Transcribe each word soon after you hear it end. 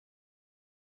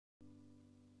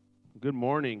Good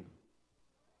morning.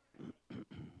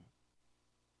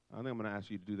 I think I'm going to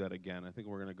ask you to do that again. I think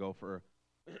we're going to go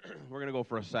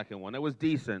for a second one. It was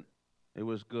decent. It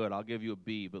was good. I'll give you a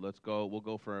B, but let's go. We'll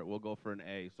go for an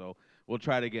A. So we'll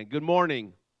try it again. Good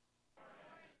morning.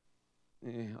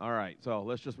 All right. So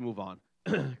let's just move on.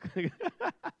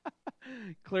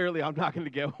 Clearly, I'm not going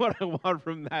to get what I want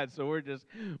from that, so we're just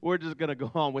going to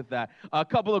go on with that. A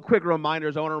couple of quick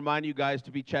reminders. I want to remind you guys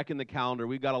to be checking the calendar.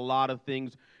 We've got a lot of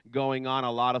things going on,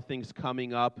 a lot of things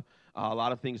coming up, a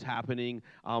lot of things happening.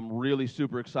 I'm really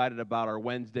super excited about our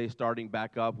Wednesday starting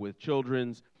back up with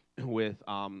children's, with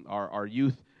our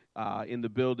youth in the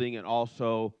building, and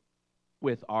also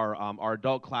with our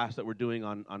adult class that we're doing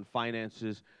on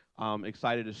finances.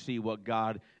 Excited to see what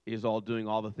God is all doing,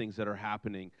 all the things that are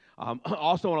happening.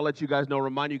 Also want to let you guys know,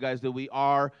 remind you guys that we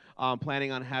are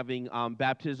planning on having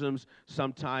baptisms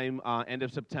sometime end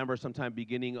of September, sometime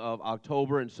beginning of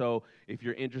October. And so if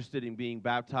you're interested in being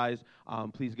baptized,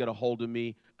 please get a hold of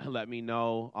me and let me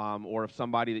know. Or if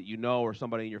somebody that you know or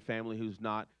somebody in your family who's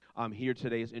not here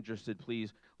today is interested,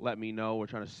 please let me know. We're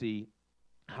trying to see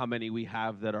how many we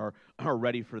have that are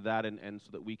ready for that and so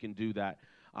that we can do that.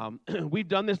 We've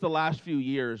done this the last few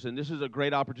years, and this is a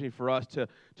great opportunity for us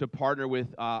to partner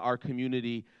with our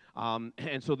community.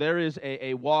 And so there is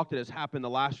a walk that has happened the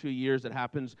last few years that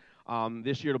happens.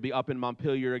 This year it'll be up in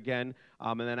Montpelier again,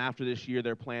 and then after this year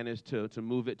their plan is to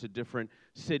move it to different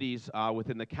cities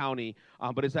within the county.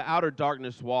 But it's an Outer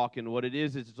Darkness walk, and what it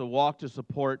is it's a walk to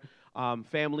support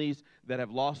families that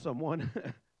have lost someone.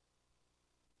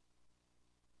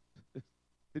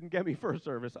 Didn't get me first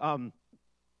service.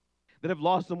 That have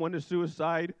lost someone to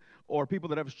suicide, or people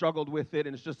that have struggled with it,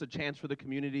 and it's just a chance for the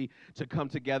community to come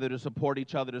together to support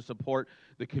each other, to support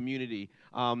the community.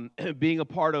 Being a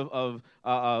part of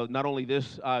not only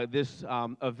this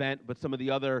event, but some of the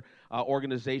other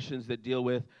organizations that deal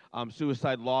with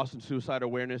suicide loss and suicide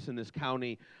awareness in this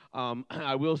county,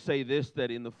 I will say this,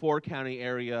 that in the four-county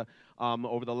area,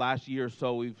 over the last year or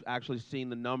so, we've actually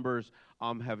seen the numbers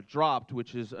have dropped,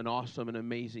 which is an awesome and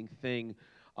amazing thing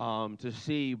to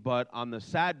see. But on the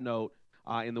sad note,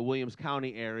 in the Williams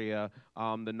County area,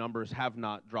 the numbers have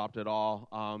not dropped at all.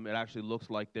 It actually looks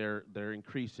like they're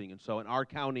increasing. And so in our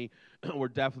county, we're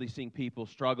definitely seeing people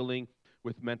struggling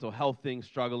with mental health things,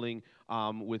 struggling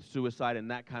with suicide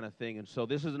and that kind of thing. And so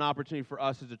this is an opportunity for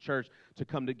us as a church to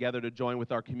come together to join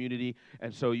with our community.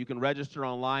 And so you can register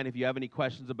online if you have any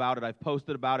questions about it. I've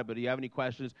posted about it, but if you have any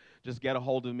questions, just get a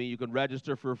hold of me. You can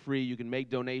register for free. You can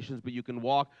make donations, but you can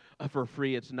walk for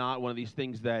free. It's not one of these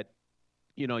things that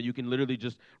you can literally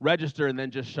just register and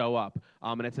then just show up.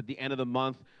 And it's at the end of the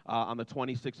month on the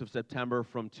 26th of September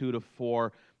from 2 to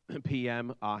 4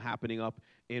 p.m. Happening up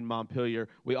in Montpelier.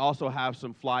 We also have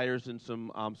some flyers and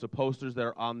some posters that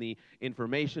are on the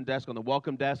information desk, on the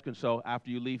welcome desk. And so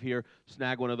after you leave here,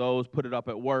 snag one of those, put it up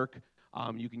at work.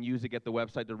 You can use it, get the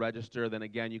website to register. Then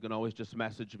again, you can always just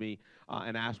message me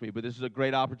and ask me. But this is a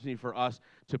great opportunity for us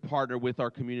to partner with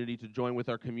our community, to join with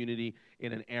our community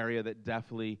in an area that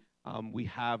definitely we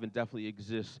have and definitely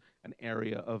exists, an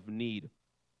area of need.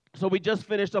 So we just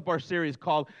finished up our series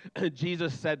called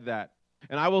Jesus Said That.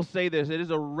 And I will say this, it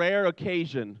is a rare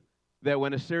occasion that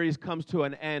when a series comes to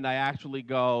an end, I actually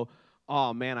go,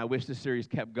 oh man, I wish this series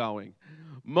kept going.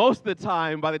 Most of the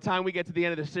time, by the time we get to the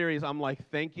end of the series, I'm like,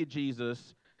 thank you,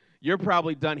 Jesus. You're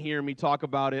probably done hearing me talk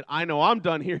about it. I know I'm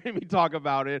done hearing me talk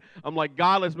about it. I'm like,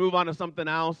 God, let's move on to something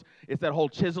else. It's that whole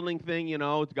chiseling thing,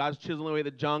 It's God's chiseling away the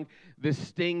junk. This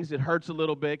stings. It hurts a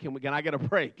little bit. Can I get a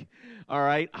break? All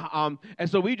right. And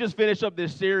so we just finished up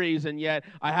this series, and yet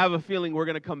I have a feeling we're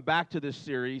going to come back to this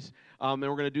series, and we're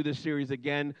going to do this series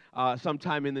again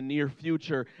sometime in the near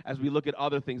future as we look at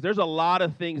other things. There's a lot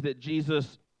of things that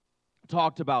Jesus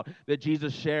talked about, that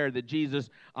Jesus shared, that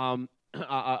Jesus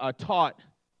taught,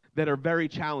 that are very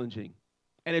challenging.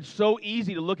 And it's so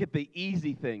easy to look at the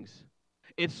easy things.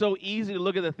 It's so easy to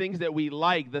look at the things that we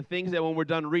like, the things that when we're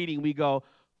done reading, we go,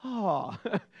 oh,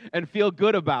 and feel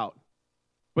good about.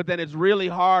 But then it's really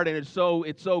hard, and it's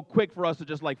so quick for us to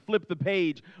just like flip the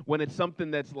page when it's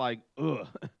something that's like, ugh,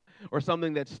 or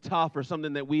something that's tough, or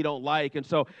something that we don't like. And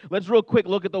so let's real quick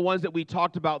look at the ones that we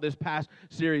talked about this past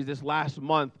series, this last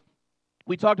month.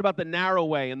 We talked about the narrow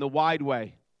way and the wide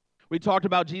way. We talked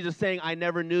about Jesus saying, I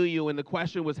never knew you, and the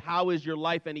question was, how is your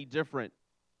life any different?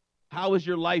 How has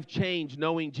your life changed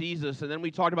knowing Jesus? And then we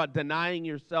talked about denying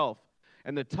yourself,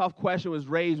 and the tough question was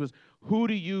raised was, who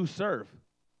do you serve?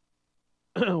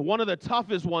 One of the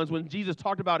toughest ones when Jesus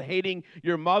talked about hating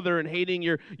your mother and hating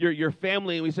your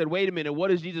family, and we said, wait a minute, what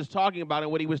is Jesus talking about?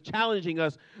 And what he was challenging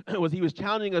us was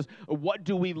what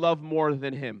do we love more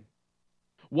than him?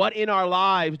 What in our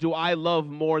lives do I love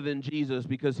more than Jesus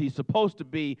because he's supposed to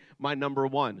be my number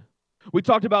one? We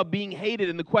talked about being hated,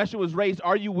 and the question was raised,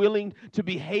 are you willing to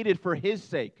be hated for his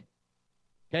sake?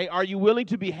 Okay, are you willing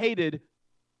to be hated,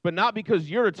 but not because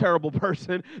you're a terrible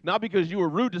person, not because you were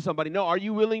rude to somebody? No, are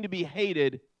you willing to be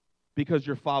hated because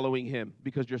you're following him,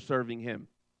 because you're serving him?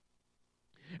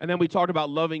 And then we talked about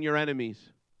loving your enemies.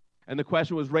 And the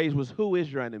question was raised was, who is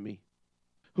your enemy?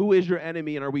 Who is your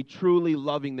enemy, and are we truly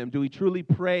loving them? Do we truly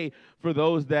pray for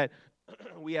those that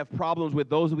we have problems with,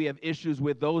 those that we have issues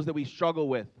with, those that we struggle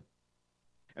with?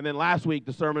 And then last week,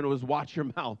 the sermon was watch your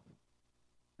mouth.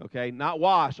 Okay, not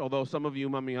wash, although some of you,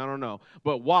 I don't know,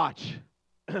 but watch.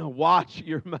 Watch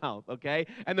your mouth, okay?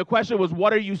 And the question was,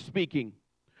 what are you speaking?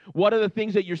 What are the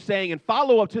things that you're saying? And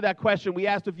follow up to that question, we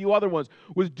asked a few other ones,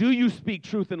 was do you speak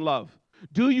truth and love?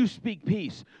 Do you speak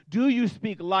peace? Do you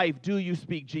speak life? Do you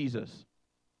speak Jesus?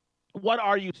 What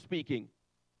are you speaking?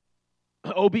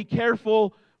 Oh, be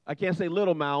careful. I can't say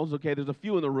little mouths, okay? There's a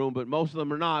few in the room, but most of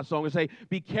them are not. So I'm going to say,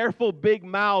 be careful, big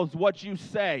mouths, what you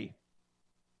say.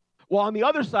 Well, on the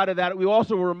other side of that, we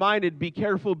also were reminded, be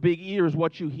careful, big ears,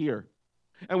 what you hear.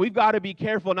 And we've got to be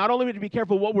careful. Not only to be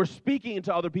careful what we're speaking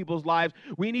into other people's lives,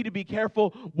 we need to be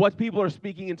careful what people are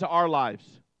speaking into our lives.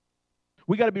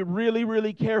 We got to be really,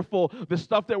 really careful the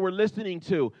stuff that we're listening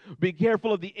to. Be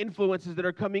careful of the influences that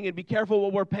are coming in. Be careful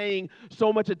what we're paying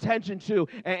so much attention to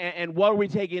and what are we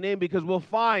taking in, because we'll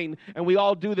find, and we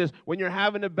all do this, when you're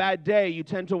having a bad day, you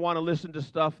tend to want to listen to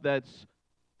stuff that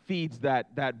feeds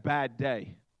that bad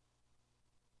day.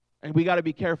 And we got to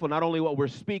be careful not only what we're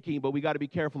speaking, but we got to be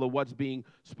careful of what's being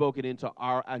spoken into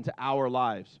our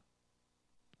lives.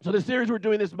 So the series we're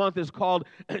doing this month is called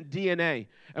DNA,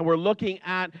 and we're looking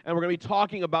at, and we're going to be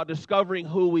talking about discovering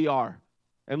who we are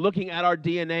and looking at our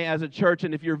DNA as a church.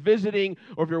 And if you're visiting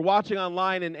or if you're watching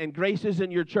online and Grace is in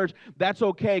your church, that's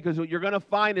okay, because what you're going to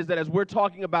find is that as we're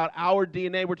talking about our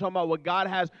DNA, we're talking about what God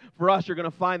has for us, you're going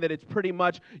to find that it's pretty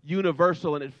much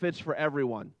universal and it fits for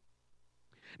everyone.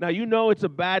 Now, you know it's a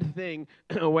bad thing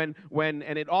when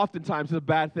and it oftentimes is a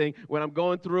bad thing, when I'm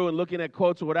going through and looking at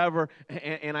quotes or whatever,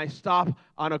 and I stop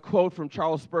on a quote from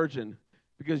Charles Spurgeon,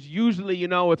 because usually, you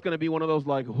know, it's going to be one of those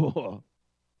like, whoa,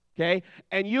 okay?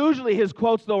 And usually his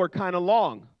quotes, though, are kind of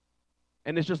long,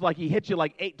 and it's just like he hits you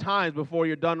like 8 times before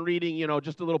you're done reading, you know,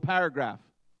 just a little paragraph.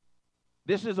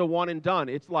 This is a one and done.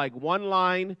 It's like one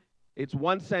line, it's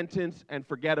one sentence, and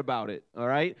forget about it, all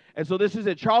right? And so this is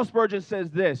it. Charles Spurgeon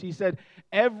says this. He said,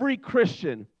 every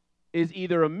Christian is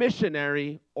either a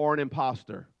missionary or an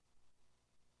imposter.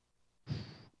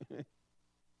 Just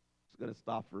going to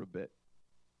stop for a bit.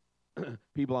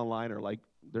 People online are like,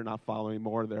 they're not following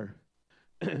more.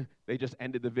 They just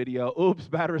ended the video. Oops,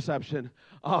 bad reception.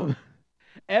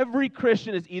 Every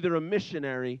Christian is either a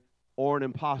missionary or an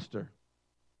imposter.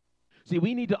 See,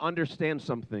 we need to understand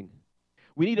something.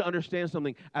 We need to understand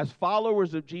something. As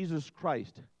followers of Jesus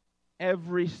Christ,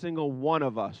 every single one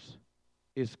of us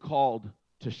is called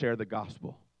to share the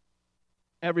gospel.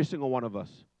 Every single one of us.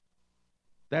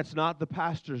 That's not the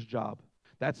pastor's job.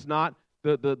 That's not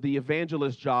the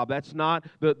evangelist's job. That's not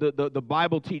the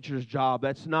Bible teacher's job.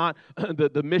 That's not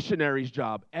the missionary's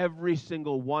job. Every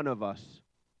single one of us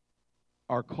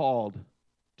are called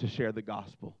to share the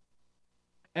gospel.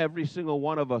 Every single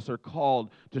one of us are called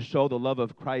to show the love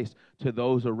of Christ to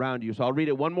those around you. So I'll read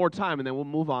it one more time, and then we'll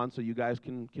move on so you guys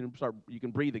can start, you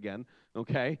can breathe again,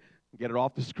 okay? Get it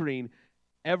off the screen.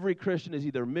 Every Christian is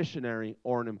either a missionary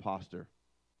or an imposter.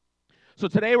 So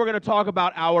today we're going to talk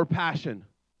about our passion.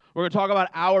 We're going to talk about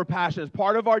our passion. As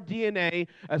part of our DNA,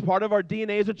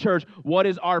 as a church, what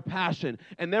is our passion?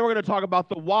 And then we're going to talk about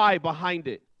the why behind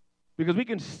it. Because we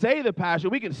can say the passion,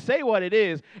 we can say what it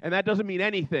is, and that doesn't mean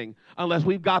anything unless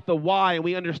we've got the why and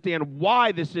we understand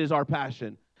why this is our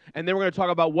passion. And then we're going to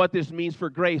talk about what this means for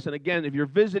Grace. And again, if you're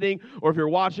visiting or if you're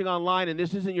watching online and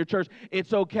this isn't your church,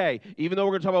 it's okay. Even though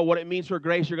we're going to talk about what it means for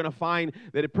Grace, you're going to find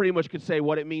that it pretty much could say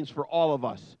what it means for all of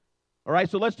us. All right,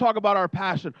 so let's talk about our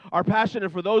passion. Our passion,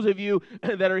 and for those of you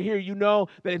that are here, you know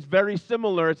that it's very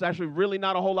similar. It's actually really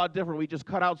not a whole lot different. We just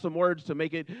cut out some words to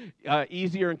make it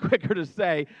easier and quicker to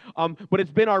say. But it's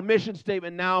been our mission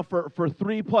statement now for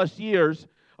 3+ years,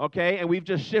 okay? And we've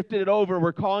just shifted it over.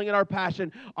 We're calling it our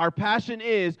passion. Our passion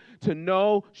is to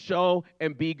know, show,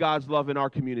 and be God's love in our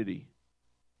community.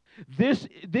 This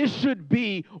should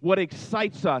be what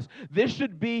excites us.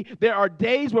 There are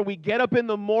days when we get up in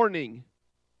the morning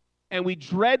and we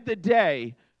dread the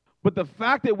day, but the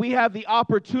fact that we have the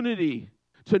opportunity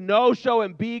to know, show,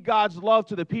 and be God's love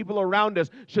to the people around us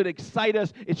should excite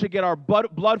us. It should get our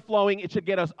blood flowing. It should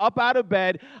get us up out of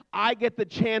bed. I get the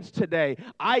chance today.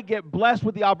 I get blessed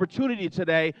with the opportunity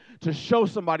today to show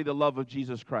somebody the love of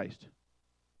Jesus Christ.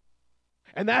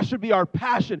 And that should be our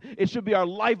passion. It should be our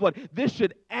lifeblood. This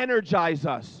should energize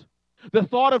us. The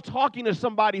thought of talking to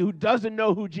somebody who doesn't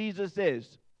know who Jesus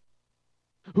is,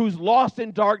 who's lost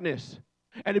in darkness,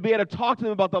 and to be able to talk to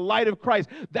them about the light of Christ,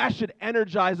 that should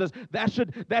energize us. That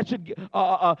should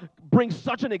bring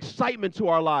such an excitement to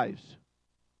our lives.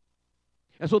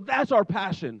 And so that's our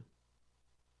passion.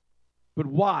 But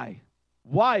why?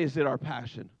 Why is it our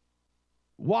passion?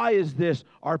 Why is this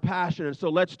our passion? And so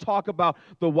let's talk about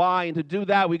the why. And to do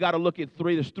that, we got to look at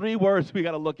three. There's three words we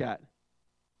got to look at.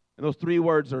 And those three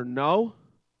words are know,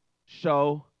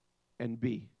 show, and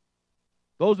be.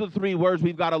 Those are the three words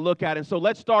we've got to look at. And so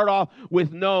let's start off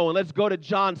with know, and let's go to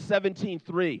John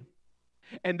 17:3.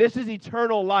 And this is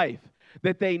eternal life,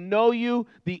 that they know you,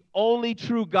 the only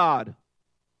true God,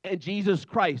 and Jesus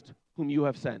Christ, whom you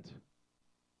have sent.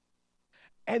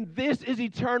 And this is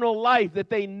eternal life, that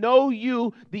they know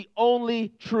you, the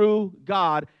only true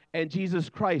God, and Jesus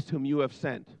Christ, whom you have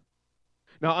sent.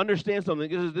 Now understand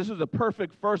something. This is a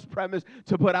perfect first premise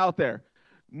to put out there.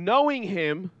 Knowing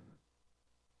him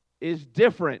is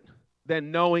different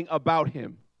than knowing about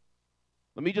him.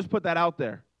 Let me just put that out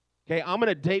there. Okay, I'm going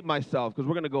to date myself because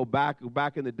we're going to go back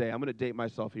in the day. I'm going to date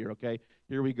myself here, okay?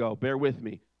 Here we go. Bear with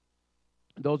me.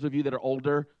 Those of you that are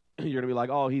older, you're going to be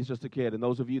like, oh, he's just a kid. And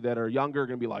those of you that are younger are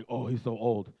going to be like, oh, he's so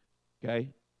old.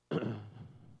 Okay?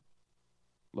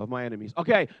 Love my enemies.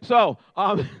 Okay, so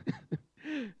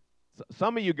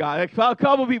some of you got it. A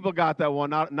couple people got that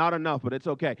one. Not enough, but it's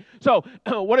okay. So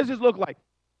what does this look like?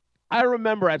 I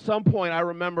remember at some point,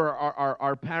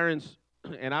 our parents,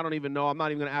 and I don't even know, I'm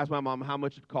not even going to ask my mom how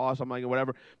much it costs, I'm like,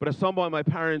 whatever, but at some point my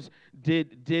parents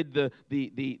did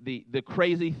the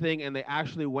crazy thing, and they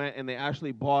actually went and they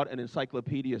actually bought an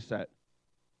encyclopedia set.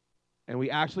 And we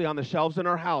actually, on the shelves in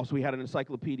our house, we had an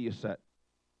encyclopedia set,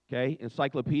 okay?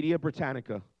 Encyclopedia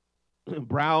Britannica,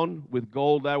 brown with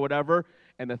gold, whatever,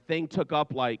 and the thing took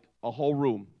up like a whole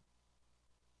room.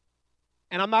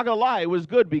 And I'm not going to lie, it was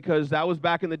good because that was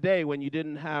back in the day when you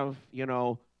didn't have,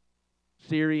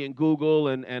 Siri and Google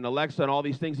and Alexa and all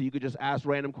these things that you could just ask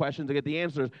random questions to get the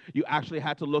answers. You actually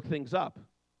had to look things up,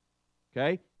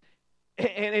 okay?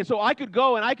 And so I could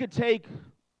go and I could take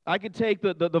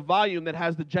the volume that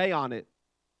has the J on it,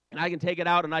 and I can take it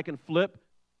out and I can flip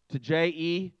to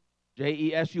J-E-S-U-S,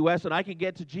 and I can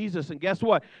get to Jesus. And guess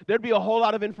what? There'd be a whole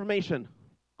lot of information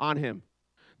on him.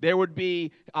 There would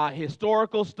be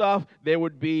historical stuff. There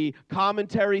would be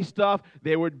commentary stuff.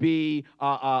 There would be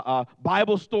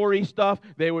Bible story stuff.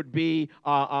 There would be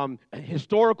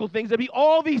historical things. There'd be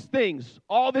all these things,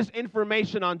 all this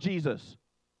information on Jesus.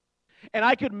 And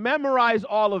I could memorize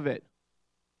all of it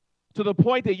to the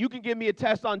point that you can give me a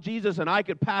test on Jesus and I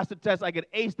could pass the test. I could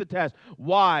ace the test.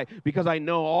 Why? Because I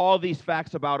know all these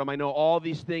facts about him. I know all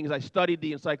these things. I studied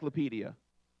the encyclopedia.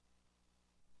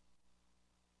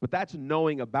 But that's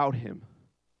knowing about him,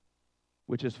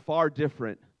 which is far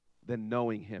different than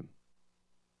knowing him.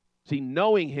 See,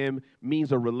 knowing him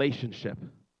means a relationship.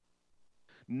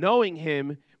 Knowing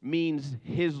him means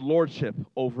his lordship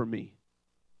over me.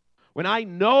 When I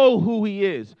know who he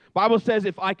is, Bible says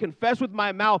if I confess with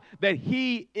my mouth that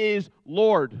he is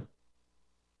Lord,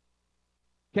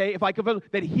 okay, if I confess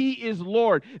that he is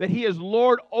Lord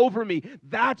over me,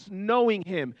 that's knowing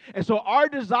him. And so our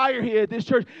desire here at this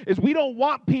church is we don't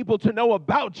want people to know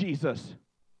about Jesus.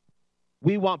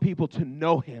 We want people to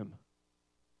know him,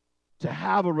 to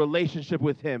have a relationship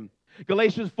with him.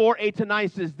 Galatians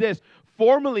 4:8-9 says this,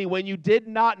 formerly when you did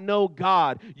not know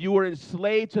God, you were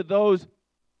enslaved to those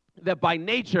that by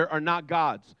nature are not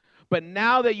God's. But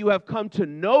now that you have come to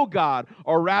know God,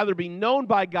 or rather be known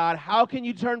by God, how can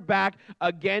you turn back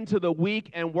again to the weak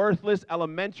and worthless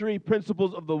elementary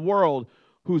principles of the world,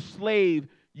 whose slave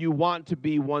you want to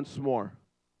be once more?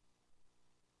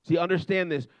 See,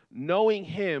 understand this. Knowing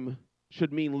him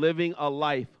should mean living a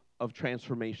life of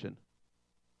transformation.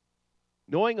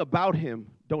 Knowing about him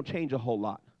don't change a whole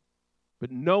lot.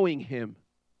 But knowing him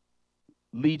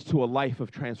leads to a life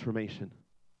of transformation.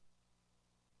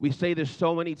 We say this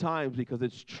so many times because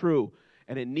it's true,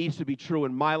 and it needs to be true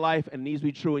in my life, and it needs to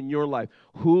be true in your life.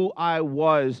 Who I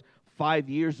was 5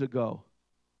 years ago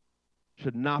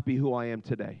should not be who I am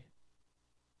today.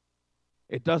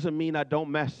 It doesn't mean I don't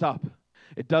mess up.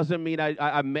 It doesn't mean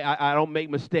I don't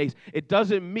make mistakes. It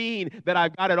doesn't mean that I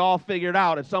got it all figured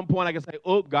out. At some point I can say,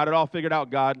 got it all figured out,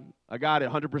 God. I got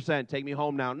it 100%. Take me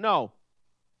home now. No.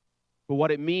 But what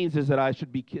it means is that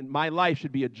my life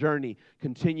should be a journey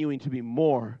continuing to be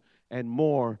more and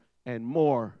more and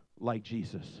more like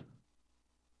Jesus.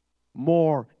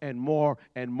 More and more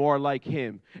and more like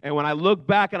him. And when I look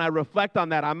back and I reflect on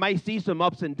that, I might see some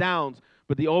ups and downs,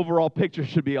 but the overall picture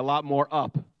should be a lot more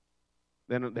up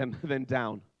than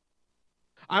down.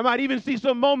 I might even see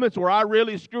some moments where I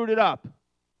really screwed it up.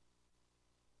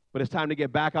 But it's time to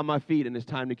get back on my feet, and it's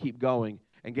time to keep going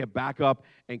and get back up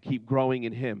and keep growing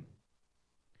in him.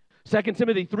 2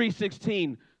 Timothy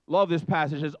 3:16, love this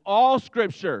passage, says, all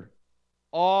scripture,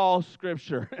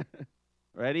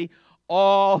 ready?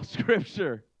 All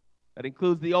scripture, that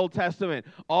includes the Old Testament,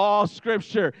 all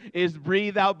scripture is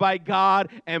breathed out by God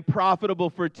and profitable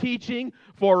for teaching,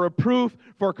 for reproof,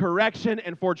 for correction,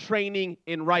 and for training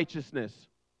in righteousness.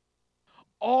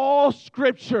 All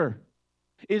scripture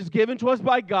is given to us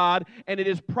by God, and it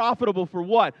is profitable for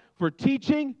what? For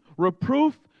teaching,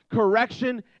 reproof,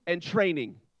 correction, and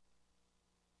training.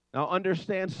 Now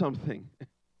understand something,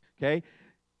 okay?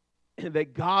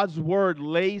 That God's word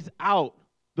lays out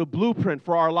the blueprint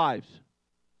for our lives.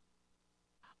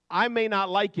 I may not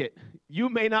like it. You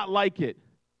may not like it.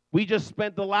 We just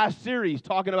spent the last series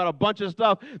talking about a bunch of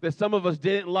stuff that some of us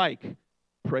didn't like.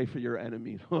 Pray for your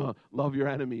enemies. Love your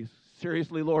enemies.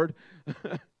 Seriously, Lord?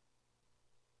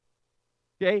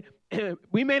 Okay?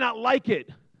 We may not like it,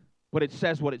 but it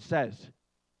says what it says.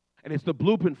 And it's the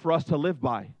blueprint for us to live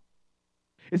by.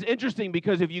 It's interesting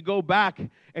because if you go back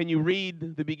and you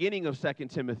read the beginning of 2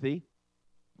 Timothy,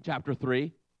 chapter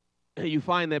 3, you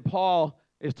find that Paul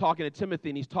is talking to Timothy,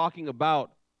 and he's talking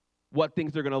about what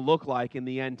things are going to look like in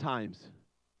the end times.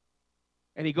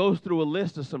 And he goes through a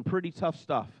list of some pretty tough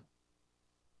stuff.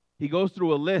 He goes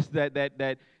through a list that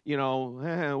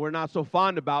we're not so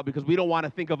fond about because we don't want to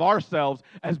think of ourselves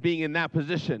as being in that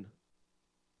position.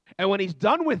 And when he's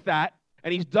done with that,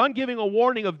 and he's done giving a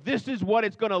warning of this is what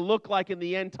it's going to look like in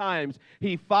the end times,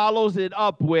 he follows it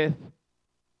up with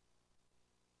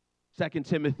 2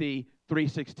 Timothy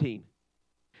 3:16.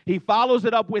 He follows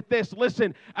it up with this.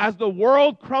 Listen, as the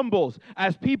world crumbles,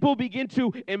 as people begin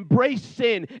to embrace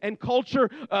sin and culture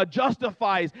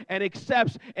justifies and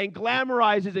accepts and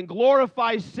glamorizes and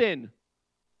glorifies sin,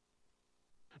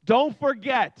 don't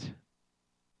forget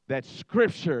that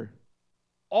Scripture,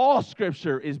 all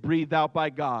Scripture is breathed out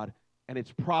by God, and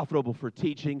it's profitable for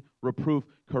teaching, reproof,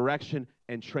 correction,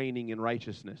 and training in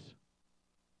righteousness.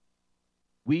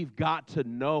 We've got to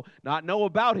not know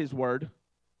about His Word.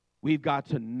 We've got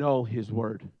to know His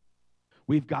Word.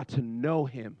 We've got to know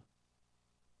Him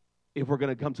if we're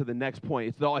going to come to the next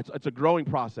point. It's a growing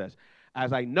process.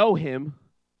 As I know Him,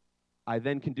 I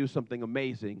then can do something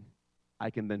amazing.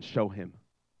 I can then show Him.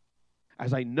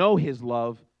 As I know His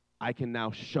love, I can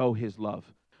now show His love.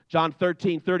 John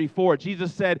 13:34,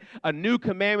 Jesus said, "A new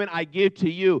commandment I give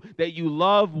to you, that you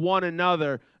love one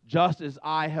another just as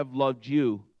I have loved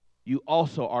you. You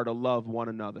also are to love one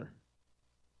another."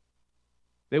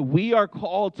 That we are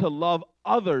called to love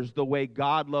others the way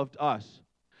God loved us.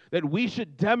 That we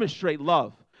should demonstrate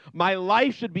love. My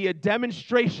life should be a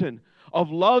demonstration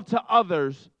of love to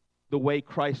others the way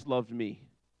Christ loved me.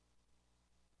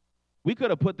 We could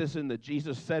have put this in the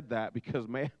Jesus said that because,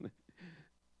 man,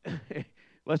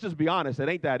 let's just be honest, it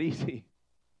ain't that easy.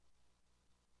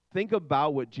 Think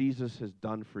about what Jesus has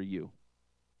done for you.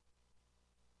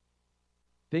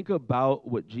 Think about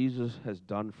what Jesus has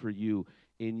done for you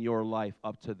in your life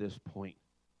up to this point.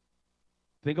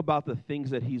 Think about the things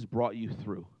that He's brought you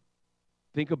through.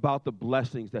 Think about the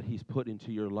blessings that He's put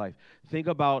into your life. Think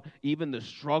about even the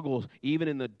struggles, even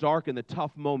in the dark and the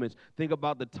tough moments. Think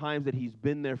about the times that He's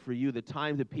been there for you, the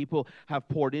times that people have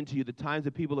poured into you, the times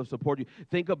that people have supported you.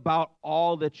 Think about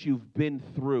all that you've been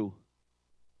through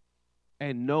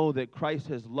and know that Christ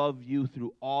has loved you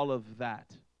through all of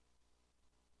that.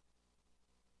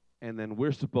 And then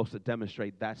we're supposed to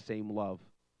demonstrate that same love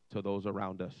to those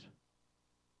around us.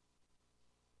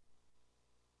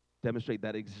 Demonstrate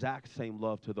that exact same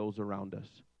love to those around us.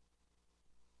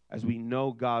 As we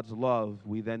know God's love,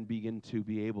 we then begin to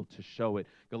be able to show it.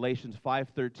 Galatians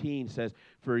 5:13 says,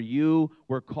 "For you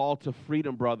were called to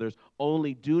freedom, brothers.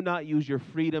 Only do not use your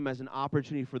freedom as an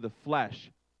opportunity for the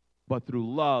flesh, but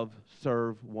through love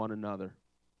serve one another."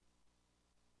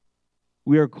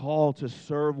 We are called to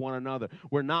serve one another.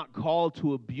 We're not called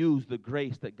to abuse the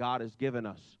grace that God has given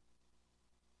us.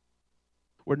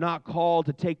 We're not called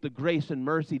to take the grace and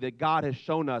mercy that God has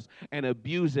shown us and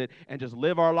abuse it and just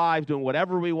live our lives doing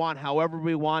whatever we want, however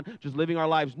we want, just living our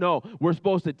lives. No, we're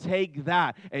supposed to take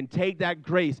that and take that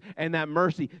grace and that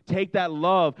mercy, take that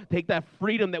love, take that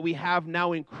freedom that we have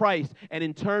now in Christ, and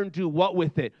in turn do what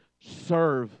with it?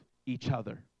 Serve each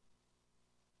other.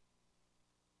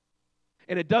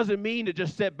 And it doesn't mean to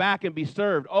just sit back and be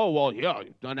served. Oh, well, yeah,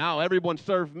 now everyone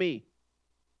serve me.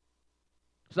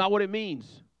 It's not what it means.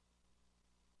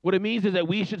 What it means is that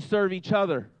we should serve each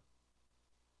other.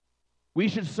 We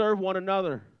should serve one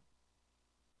another.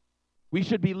 We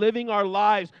should be living our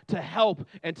lives to help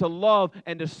and to love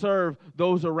and to serve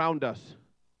those around us.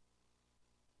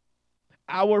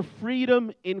 Our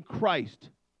freedom in Christ,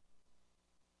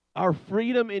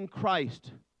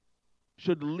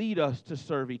 should lead us to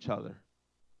serve each other.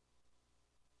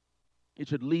 It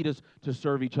should lead us to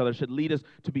serve each other. It should lead us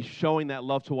to be showing that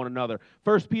love to one another.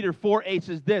 1 Peter 4:8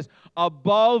 says this,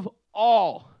 above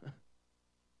all,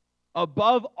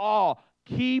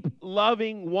 keep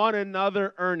loving one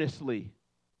another earnestly.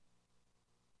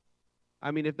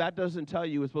 I mean, if that doesn't tell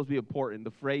you it's supposed to be important,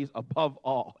 the phrase above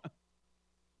all.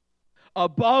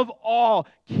 Above all,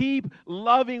 keep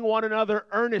loving one another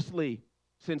earnestly,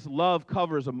 since love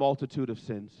covers a multitude of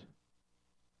sins.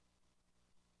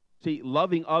 See,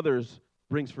 loving others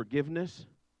brings forgiveness.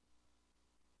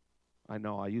 I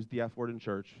know, I used the F word in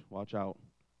church. Watch out.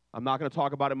 I'm not going to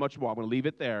talk about it much more. I'm going to leave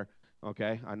it there.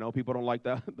 Okay? I know people don't like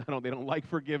that. They don't like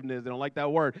forgiveness. They don't like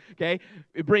that word. Okay?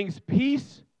 It brings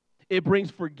peace. It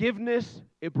brings forgiveness.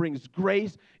 It brings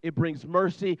grace. It brings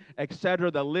mercy,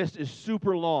 etc. The list is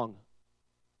super long.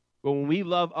 But when we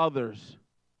love others,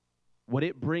 what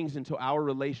it brings into our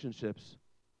relationships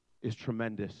is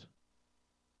tremendous.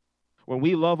 When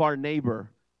we love our neighbor,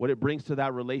 what it brings to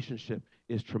that relationship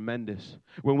is tremendous.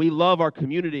 When we love our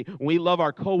community, when we love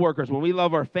our coworkers, when we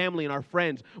love our family and our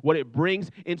friends, what it brings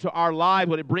into our lives,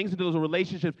 what it brings into those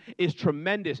relationships is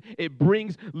tremendous. It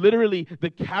brings literally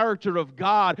the character of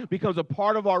God becomes a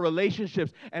part of our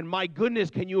relationships. And my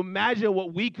goodness, can you imagine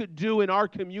what we could do in our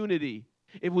community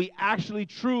if we actually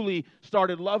truly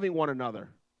started loving one another?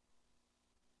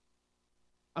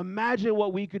 Imagine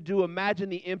what we could do. Imagine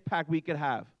the impact we could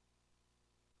have.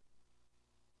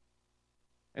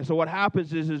 And so what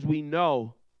happens is we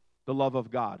know the love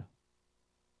of God.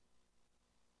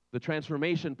 The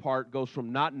transformation part goes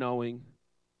from not knowing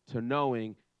to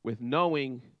knowing. With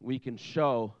knowing, we can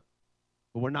show,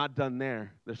 but we're not done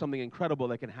there. There's something incredible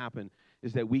that can happen,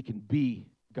 is that we can be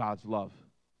God's love.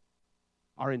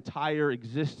 Our entire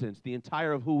existence, the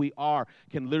entire of who we are,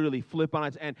 can literally flip on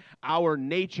its end. Our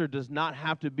nature does not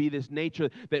have to be this nature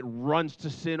that runs to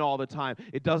sin all the time.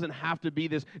 It doesn't have to be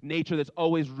this nature that's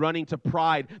always running to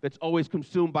pride, that's always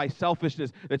consumed by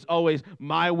selfishness, that's always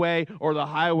my way or the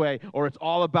highway, or it's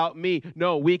all about me.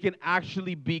 No, we can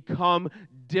actually become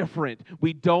different.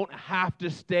 We don't have to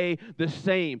stay the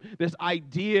same. This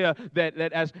idea that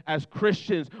as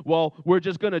Christians, well, we're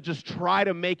just going to just try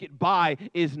to make it by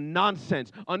is nonsense.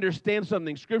 Understand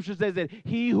something. Scripture says that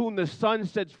he whom the Son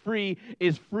sets free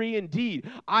is free indeed.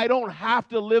 I don't have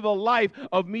to live a life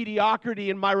of mediocrity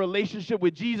in my relationship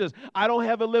with Jesus. I don't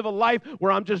have to live a life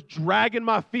where I'm just dragging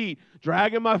my feet,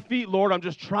 Lord. I'm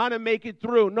just trying to make it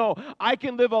through. No, I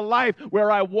can live a life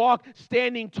where I walk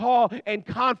standing tall and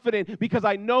confident because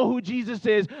I know who Jesus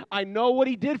is, I know what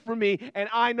he did for me, and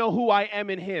I know who I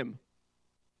am in him.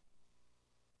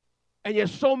 And yet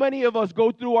so many of us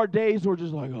go through our days, we're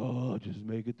just like, oh, just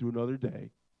make it through another day.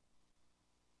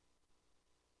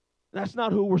 That's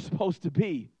not who we're supposed to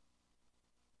be.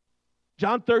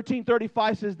 John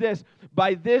 13:35 says this,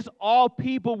 by this all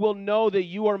people will know that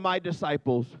you are my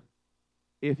disciples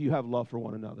if you have love for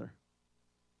one another.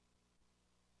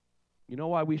 You know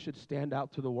why we should stand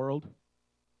out to the world?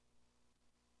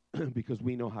 Because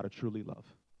we know how to truly love.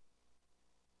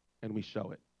 And we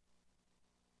show it.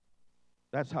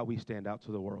 That's how we stand out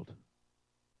to the world.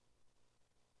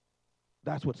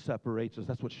 That's what separates us.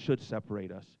 That's what should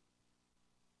separate us.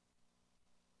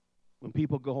 When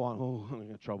people go on, I'm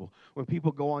in trouble. When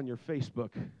people go on your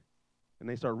Facebook and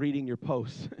they start reading your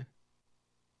posts,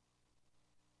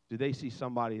 do they see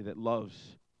somebody that loves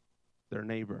their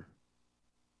neighbor?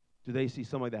 Do they see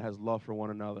somebody that has love for one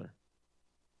another?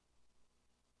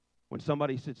 When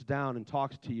somebody sits down and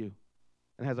talks to you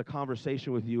and has a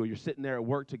conversation with you, or you're sitting there at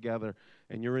work together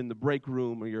and you're in the break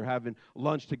room or you're having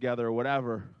lunch together or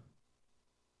whatever,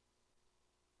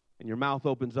 and your mouth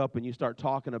opens up and you start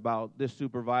talking about this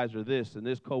supervisor this and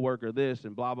this coworker this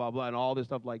and blah, blah, blah, and all this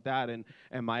stuff like that, and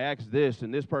my ex this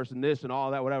and this person this and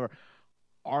all that, whatever,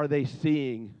 are they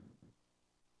seeing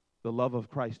the love of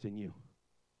Christ in you?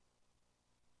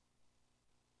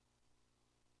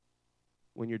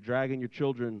 When you're dragging your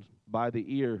children by the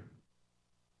ear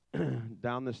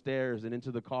down the stairs and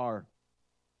into the car,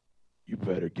 you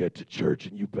better get to church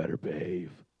and you better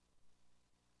behave,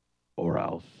 or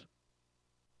else.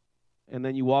 And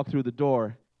then you walk through the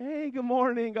door. Hey, good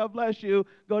morning. God bless you.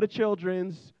 Go to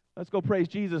Children's. Let's go praise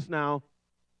Jesus now.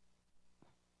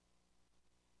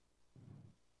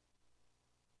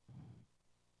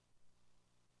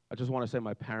 I just want to say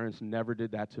my parents never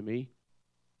did that to me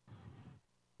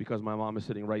because my mom is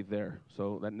sitting right there.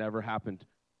 So that never happened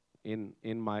in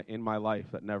my life.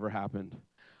 That never happened.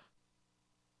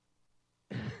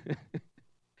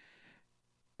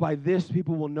 By this,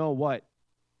 people will know what?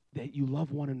 That you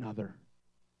love one another.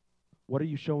 What are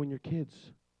you showing your kids?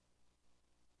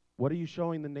 What are you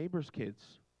showing the neighbor's kids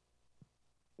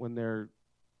when their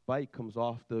bike comes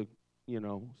off the,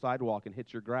 sidewalk and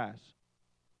hits your grass?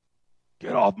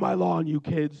 Get off my lawn, you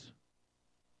kids.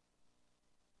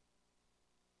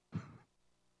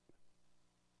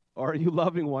 Or are you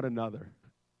loving one another?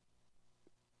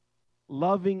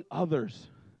 Loving others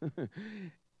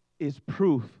is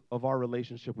proof of our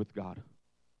relationship with God.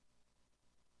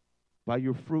 By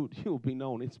your fruit, you will be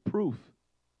known. It's proof.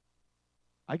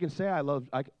 I can say I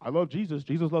love Jesus.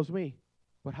 Jesus loves me.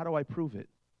 But how do I prove it?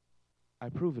 I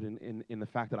prove it in the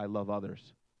fact that I love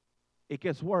others. It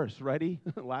gets worse. Ready?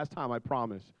 Last time, I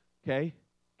promise. Okay?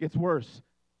 Gets worse.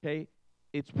 Okay?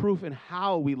 It's proof in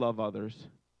how we love others,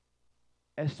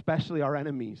 especially our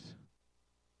enemies.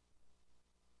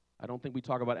 I don't think we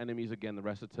talk about enemies again the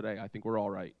rest of today. I think we're all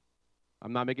right.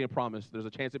 I'm not making a promise. There's a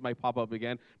chance it might pop up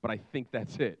again, but I think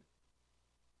that's it.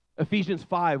 Ephesians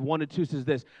 5:1-2 says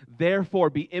this, therefore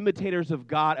be imitators of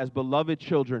God as beloved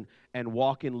children and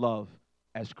walk in love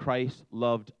as Christ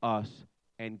loved us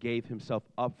and gave himself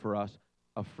up for us,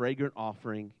 a fragrant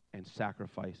offering and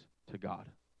sacrifice to God.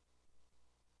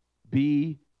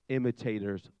 Be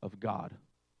imitators of God.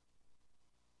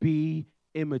 Be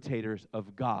imitators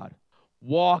of God.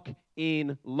 Walk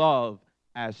in love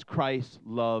as Christ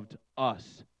loved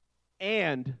us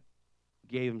and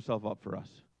gave himself up for us.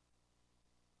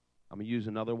 I'm going to use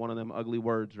another one of them ugly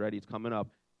words. Ready? It's coming up.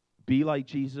 Be like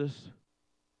Jesus.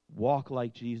 Walk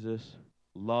like Jesus.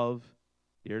 Love.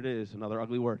 Here it is, another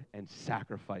ugly word. And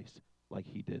sacrifice like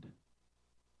he did.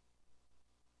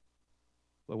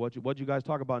 But what'd you guys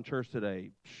talk about in church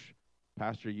today?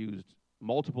 Pastor used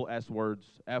multiple S words,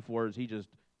 F words. He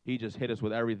just hit us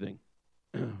with everything.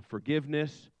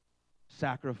 Forgiveness,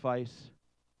 sacrifice,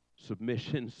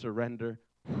 submission, surrender.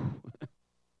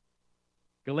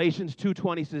 Galatians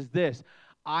 2:20 says this,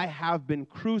 I have been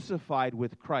crucified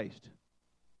with Christ.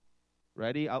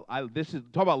 Ready? This is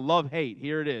talk about love, hate.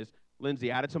 Here it is.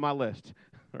 Lindsay, add it to my list.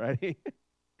 Ready?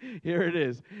 Here it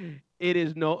is.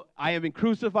 I have been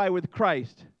crucified with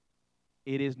Christ.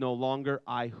 It is no longer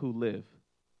I who live,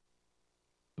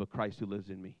 but Christ who lives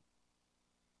in me.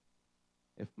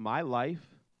 If my life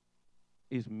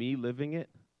is me living it,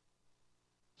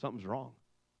 something's wrong.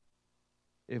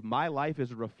 If my life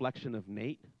is a reflection of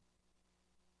Nate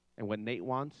and what Nate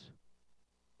wants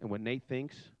and what Nate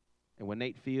thinks and what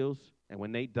Nate feels and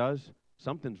what Nate does,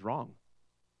 something's wrong.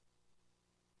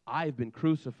 I've been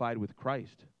crucified with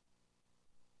Christ.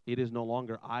 It is no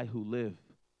longer I who live,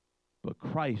 but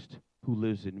Christ who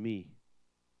lives in me.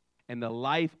 And the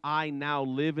life I now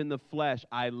live in the flesh,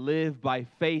 I live by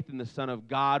faith in the Son of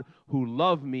God who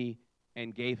loved me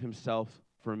and gave himself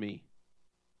for me.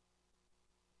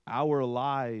 Our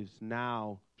lives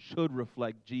now should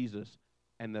reflect Jesus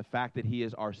and the fact that he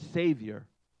is our Savior,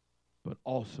 but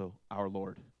also our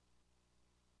Lord.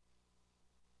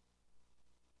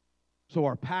 So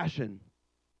our passion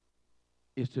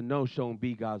is to know, show, and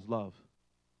be God's love.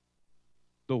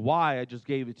 The why, I just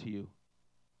gave it to you.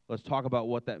 Let's talk about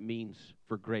what that means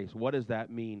for grace. What does that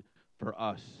mean for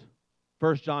us?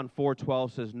 1 John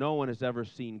 4:12 says, no one has ever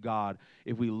seen God.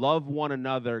 If we love one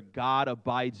another, God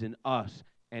abides in us,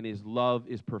 and his love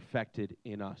is perfected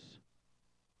in us.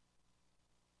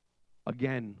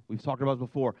 Again, we've talked about this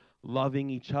before. Loving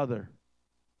each other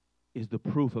is the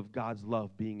proof of God's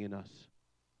love being in us.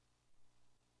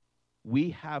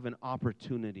 We have an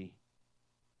opportunity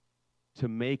to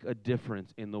make a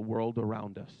difference in the world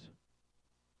around us.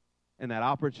 And that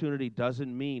opportunity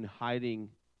doesn't mean hiding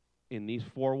in these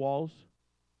four walls.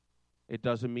 It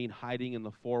doesn't mean hiding in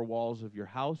the four walls of your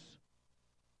house.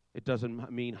 It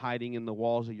doesn't mean hiding in the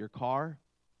walls of your car.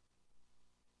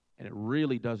 And it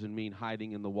really doesn't mean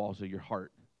hiding in the walls of your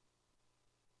heart.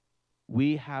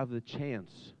 We have the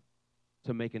chance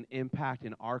to make an impact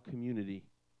in our community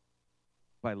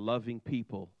by loving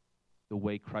people the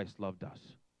way Christ loved us.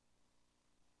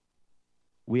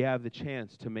 We have the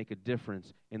chance to make a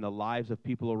difference in the lives of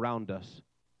people around us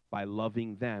by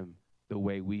loving them the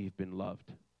way we've been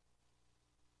loved.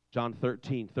 John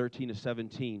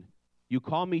 13:13-17. You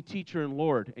call me teacher and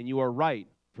Lord, and you are right,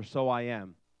 for so I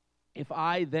am. If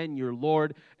I, then, your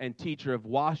Lord and teacher, have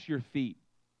washed your feet,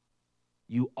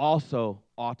 you also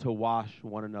ought to wash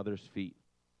one another's feet.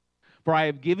 For I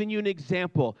have given you an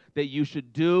example that you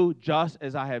should do just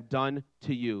as I have done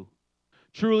to you.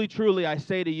 Truly, truly, I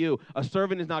say to you, a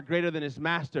servant is not greater than his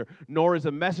master, nor is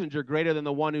a messenger greater than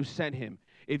the one who sent him.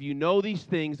 If you know these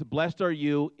things, blessed are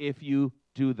you if you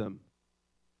do them.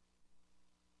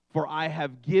 For I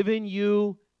have given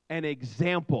you an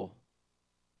example.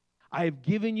 I have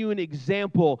given you an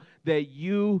example that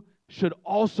you should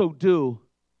also do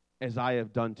as I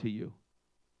have done to you.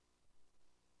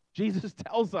 Jesus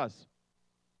tells us.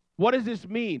 What does this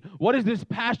mean? What does this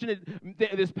passion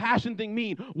thing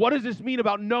mean? What does this mean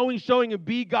about knowing, showing, and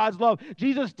be God's love?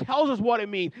 Jesus tells us what it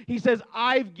means. He says,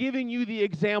 I've given you the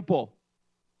example.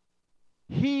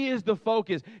 He is the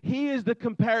focus. He is the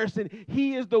comparison.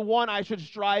 He is the one I should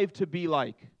strive to be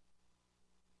like.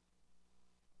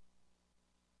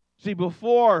 See,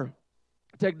 before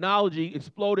technology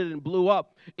exploded and blew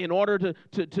up, in order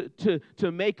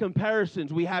to make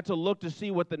comparisons, we had to look to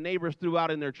see what the neighbors threw out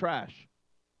in their trash.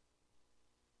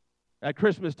 At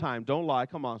Christmas time, don't lie,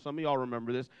 come on, some of y'all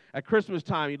remember this. At Christmas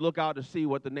time, you'd look out to see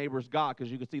what the neighbors got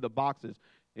because you could see the boxes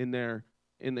in the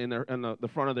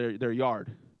front of their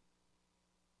yard.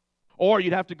 Or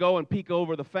you'd have to go and peek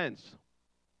over the fence.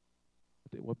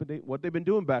 What they've been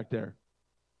doing back there?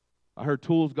 I heard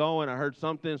tools going. I heard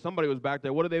something. Somebody was back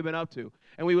there. What have they been up to?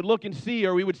 And we would look and see,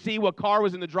 or we would see what car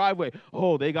was in the driveway.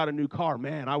 Oh, they got a new car.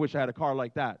 Man, I wish I had a car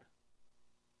like that.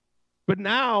 But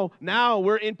now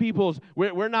we're in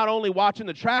we're not only watching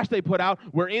the trash they put out,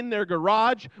 we're in their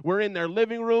garage, we're in their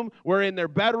living room, we're in their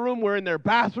bedroom, we're in their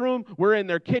bathroom, we're in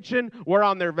their kitchen, we're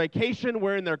on their vacation,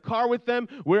 we're in their car with them,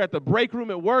 we're at the break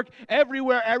room at work.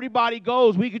 Everywhere everybody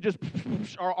goes, we could just,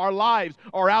 our lives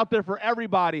are out there for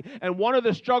everybody. And one of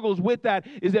the struggles with that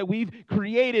is that we've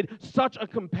created such a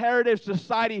comparative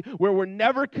society where we're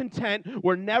never content,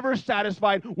 we're never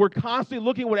satisfied, we're constantly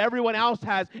looking at what everyone else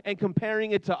has and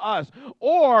comparing it to us.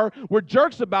 Or we're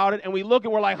jerks about it and we look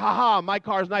and we're like, ha, my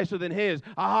car's nicer than his.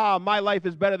 Ha, my life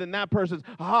is better than that person's.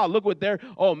 Ha, look what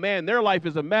oh man, their life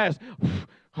is a mess.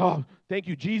 Oh, thank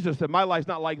you, Jesus, that my life's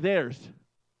not like theirs.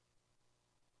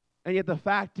 And yet the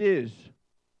fact is,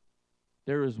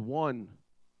 there is one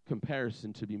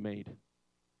comparison to be made.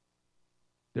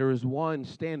 There is one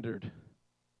standard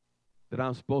that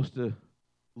I'm supposed to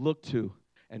look to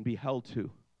and be held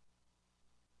to,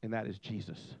 and that is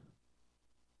Jesus.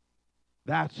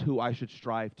 That's who I should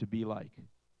strive to be like.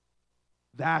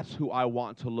 That's who I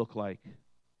want to look like.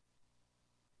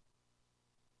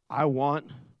 I want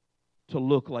to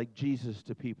look like Jesus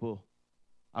to people.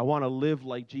 I want to live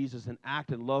like Jesus and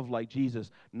act and love like Jesus,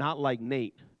 not like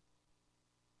Nate.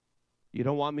 You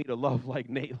don't want me to love like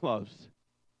Nate loves.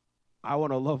 I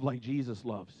want to love like Jesus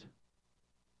loves.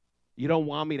 You don't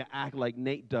want me to act like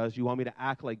Nate does. You want me to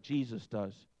act like Jesus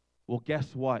does. Well,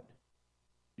 guess what?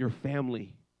 Your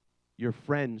family, your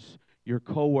friends, your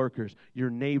coworkers, your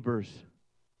neighbors,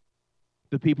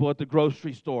 the people at the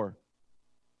grocery store,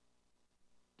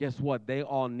 guess what? They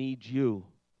all need you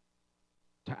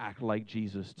to act like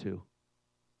Jesus too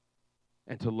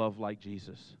and to love like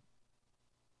Jesus.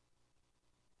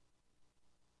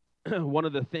 One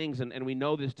of the things, and we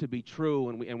know this to be true,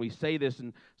 and we say this,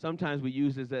 and sometimes we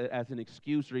use this as an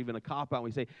excuse or even a cop-out.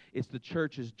 We say it's the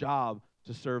church's job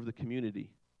to serve the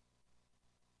community.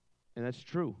 And that's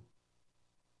true.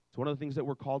 It's one of the things that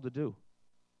we're called to do.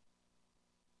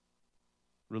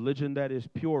 Religion that is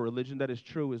pure, religion that is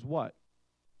true is what?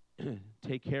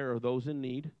 Take care of those in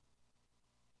need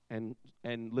and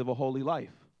live a holy life.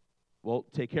 Well,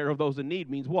 take care of those in need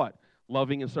means what?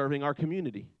 Loving and serving our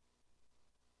community.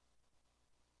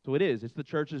 So it is. It's the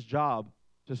church's job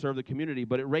to serve the community,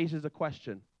 but it raises a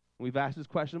question. We've asked this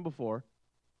question before,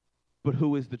 but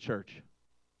who is the church?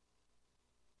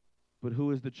 But who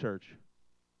is the church?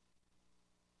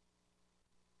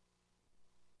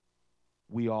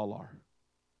 We all are.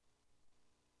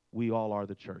 We all are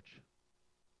the church.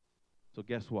 So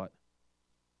guess what?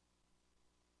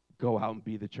 Go out and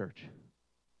be the church.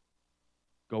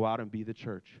 Go out and be the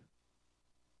church.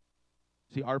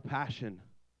 See, our passion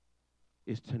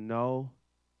is to know,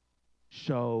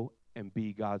 show, and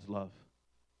be God's love.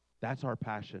 That's our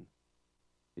passion.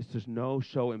 Is to know,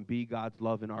 show, and be God's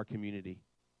love in our community.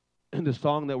 And the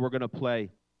song that we're going to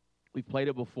play, we've played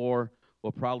it before.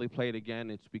 We'll probably play it again.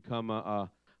 It's become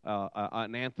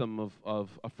an anthem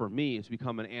for me. It's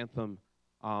become an anthem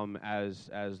as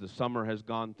the summer has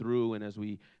gone through, and as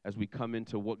we come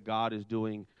into what God is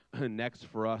doing next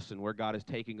for us and where God is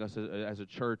taking us as a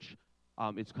church.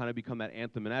 It's kind of become that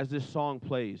anthem. And as this song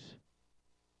plays,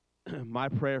 my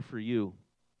prayer for you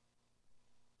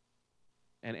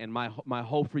and my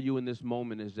hope for you in this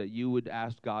moment is that you would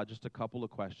ask God just a couple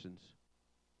of questions.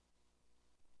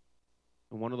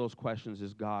 And one of those questions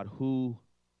is, God, who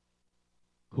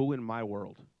in my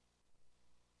world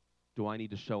do I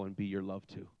need to show and be your love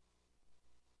to?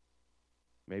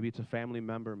 Maybe it's a family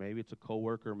member, maybe it's a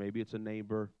coworker, maybe it's a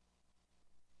neighbor.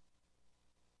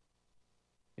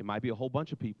 It might be a whole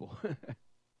bunch of people.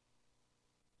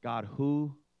 God,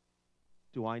 who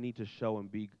do I need to show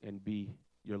and be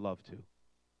your love to?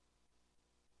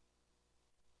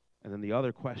 And then the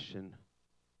other question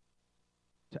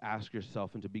to ask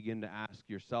yourself and to begin to ask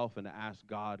yourself and to ask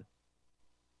God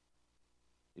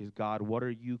is, God, what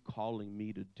are you calling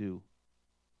me to do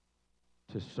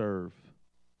to serve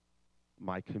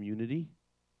my community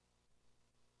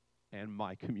and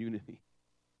my community?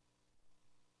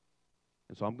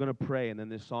 And so I'm going to pray, and then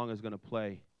this song is going to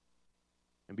play,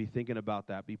 and be thinking about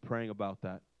that, be praying about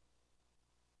that.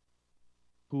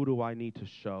 Who do I need to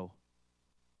show?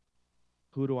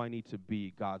 Who do I need to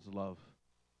be God's love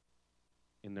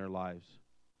in their lives?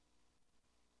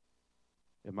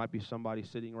 It might be somebody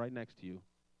sitting right next to you.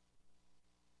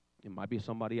 It might be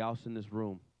somebody else in this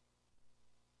room.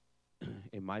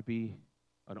 It might be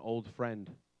an old friend.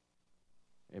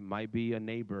 It might be a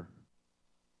neighbor.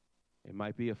 It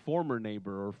might be a former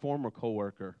neighbor or former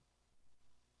coworker.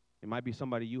 It might be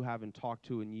somebody you haven't talked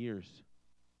to in years.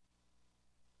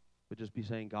 But just be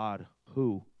saying, God,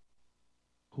 who?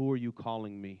 Who are you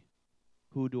calling me?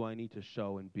 Who do I need to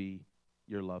show and be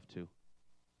your love to?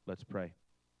 Let's pray.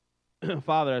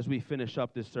 Father, as we finish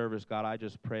up this service, God, I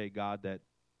just pray, God, that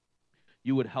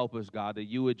you would help us, God, that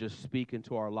you would just speak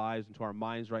into our lives, into our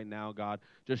minds right now, God.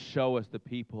 Just show us the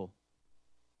people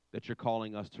that you're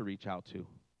calling us to reach out to.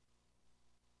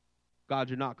 God,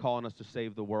 you're not calling us to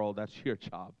save the world. That's your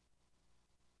job.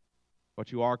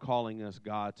 But you are calling us,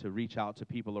 God, to reach out to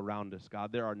people around us,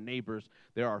 God. There are neighbors,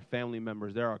 there are family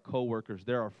members, there are coworkers,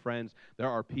 there are friends, there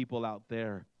are people out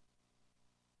there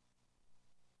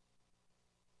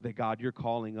that, God, you're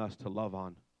calling us to love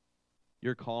on.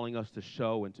 You're calling us to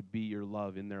show and to be your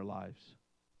love in their lives.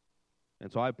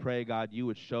 And so I pray, God, you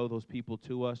would show those people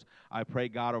to us. I pray,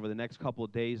 God, over the next couple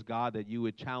of days, God, that you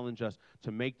would challenge us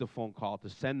to make the phone call, to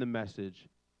send the message,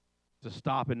 to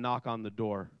stop and knock on the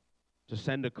door, to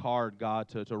send a card, God,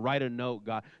 to write a note,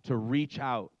 God, to reach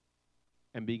out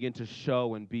and begin to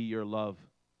show and be your love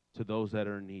to those that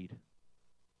are in need.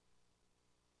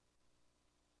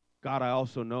 God, I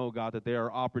also know, God, that there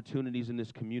are opportunities in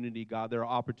this community, God. There are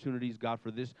opportunities, God, for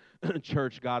this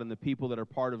church, God, and the people that are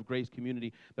part of Grace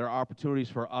Community. There are opportunities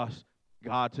for us,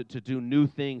 God, to do new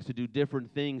things, to do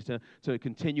different things, to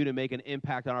continue to make an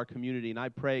impact on our community. And I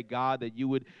pray, God, that you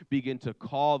would begin to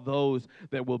call those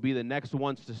that will be the next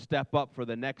ones to step up for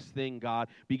the next thing, God.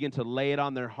 Begin to lay it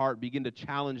on their heart. Begin to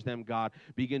challenge them, God.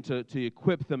 Begin to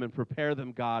equip them and prepare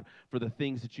them, God, for the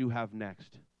things that you have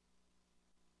next.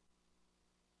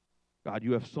 God,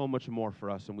 you have so much more for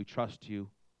us, and we trust you,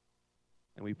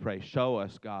 and we pray. Show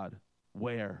us, God,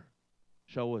 where.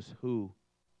 Show us who.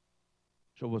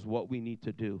 Show us what we need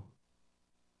to do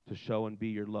to show and be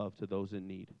your love to those in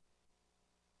need.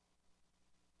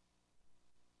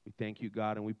 We thank you,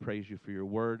 God, and we praise you for your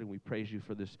word, and we praise you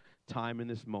for this time and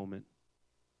this moment.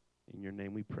 In your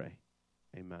name we pray.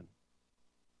 Amen.